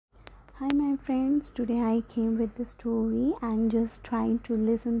Hi my friends, today I came with the story and just trying to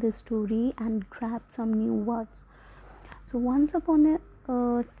listen the story and grab some new words. So once upon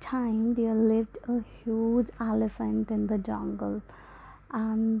a time there lived a huge elephant in the jungle,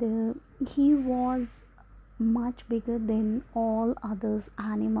 and he was much bigger than all other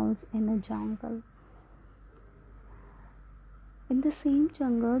animals in the jungle. In the same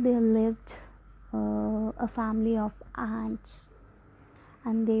jungle there lived a family of ants,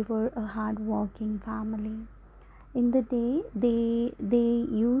 and they were a hard working family. In the day they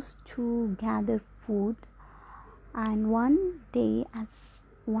used to gather food, and one day as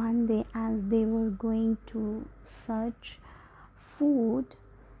they were going to search food,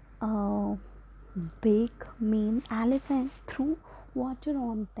 a big mean elephant threw water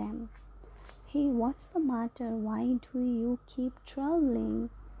on them. Hey, what's the matter? Why do you keep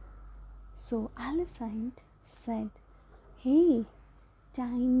traveling? So elephant said, hey,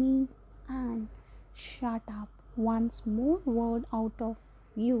 tiny ant, shut up. Once more word out of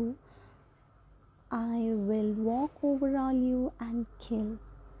you, I will walk over all you and kill.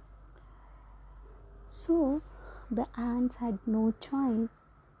 So the ant had no choice.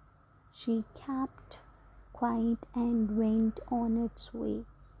 She kept quiet and went on its way.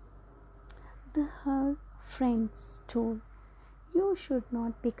 Her friends told, you should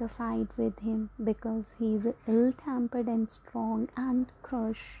not pick a fight with him because he is ill-tempered and strong and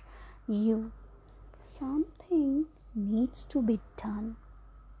crush you. Something needs to be done.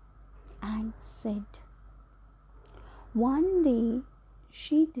 And said, one day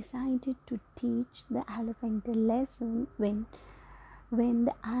she decided to teach the elephant a lesson when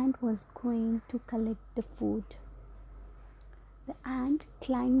the ant was going to collect the food. The ant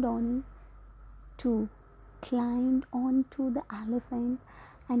climbed onto the elephant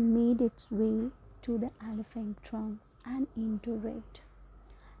and made its way to the elephant trunks and into it.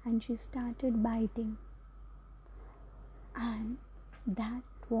 And she started biting, and that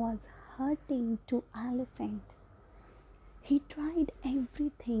was hurting to elephant. He tried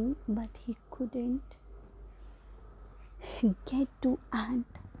everything but he couldn't get to ant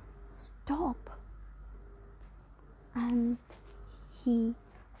stop, and he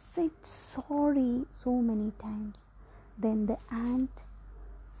said sorry so many times. Then the ant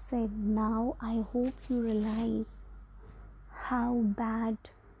said, now I hope you realize how bad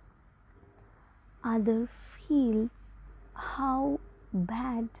other feels how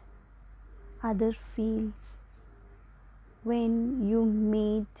bad other feels when you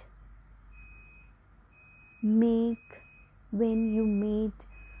made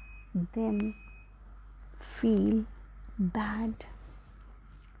them feel bad.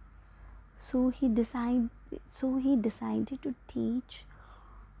 So he decided to teach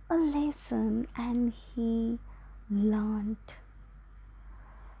a lesson, and he learned.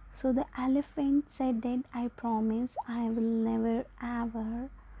 So the elephant said that I promise I will never ever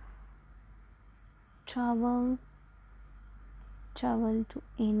travel to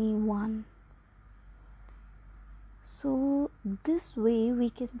anyone. So this way we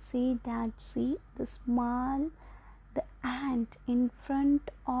can say that, see, the ant in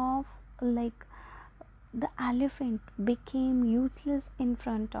front of, like, the elephant became useless in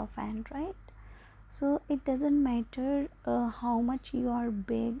front of ant, right? So it doesn't matter how much you are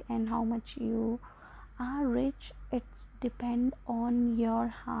big and how much you are rich. It's depend on your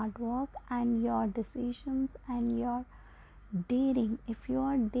hard work and your decisions and your daring. If you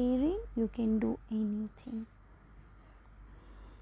are daring, you can do anything.